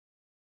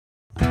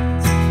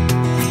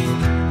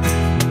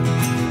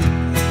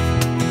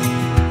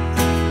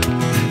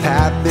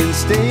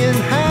staying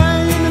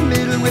high in the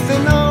middle with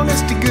an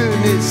honest to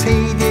goodness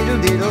hey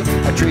diddle diddle.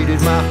 I traded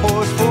my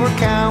horse for a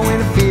cow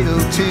and a fiddle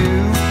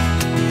too.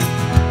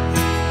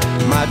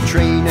 My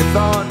train of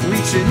thought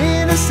reached an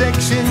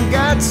intersection,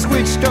 got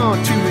switched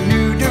on to a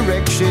new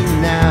direction.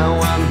 Now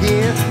I'm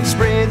here,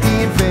 spread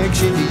the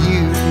infection to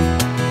you.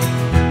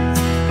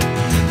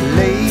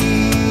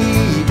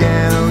 Lay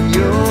down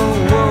your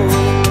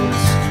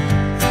woes,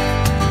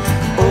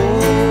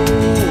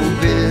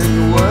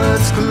 open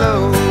what's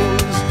closed.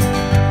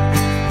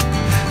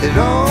 It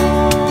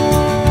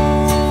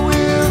all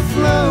will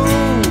flow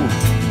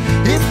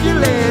if you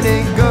let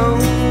it go.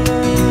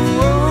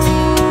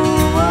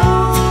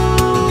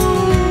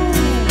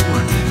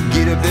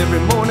 Get up every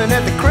morning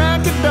at the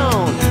crack of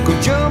dawn, go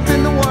jump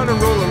in the water,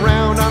 roll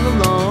around on the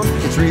lawn.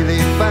 It's really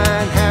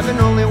fine having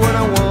only what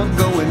I want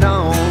going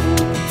on.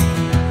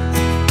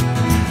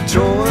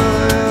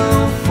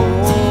 Toil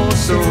for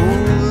so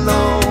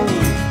long,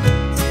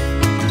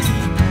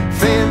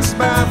 fenced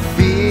by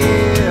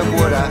fear,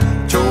 what I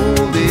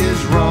told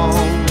is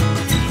wrong.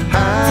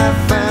 I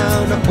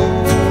found a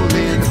hole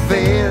in the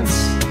fence,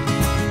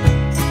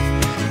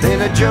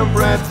 then I jumped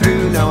right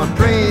through. Now I'm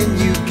praying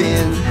you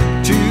can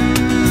too.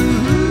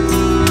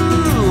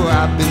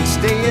 I've been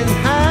staying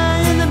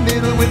high in the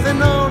middle with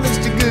an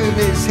honest to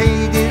goodness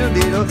hey diddle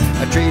diddle.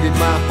 I traded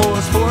my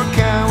horse for a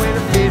cow and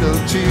a fiddle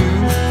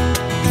too.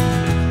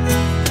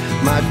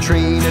 My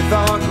train of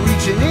thought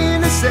reached an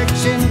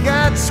intersection,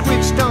 got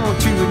switched on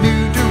to a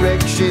new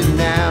direction.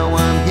 Now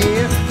I'm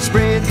here,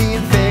 spread the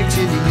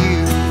infection to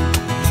you.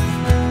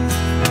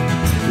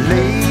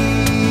 Lay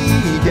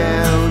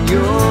down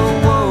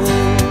your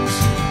woes,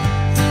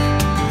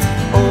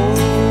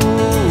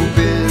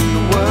 open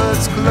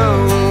what's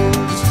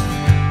closed.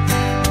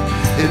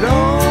 It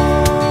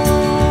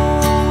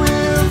all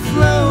will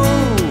flow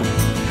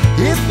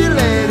if you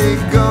let it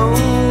go.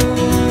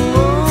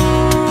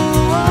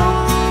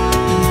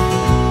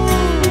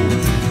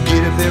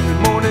 Every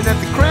morning at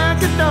the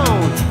crack of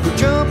dawn, go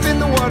jump in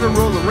the water,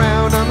 roll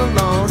around on the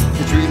lawn.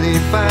 It's really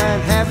fine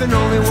having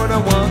only what I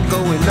want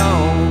going on.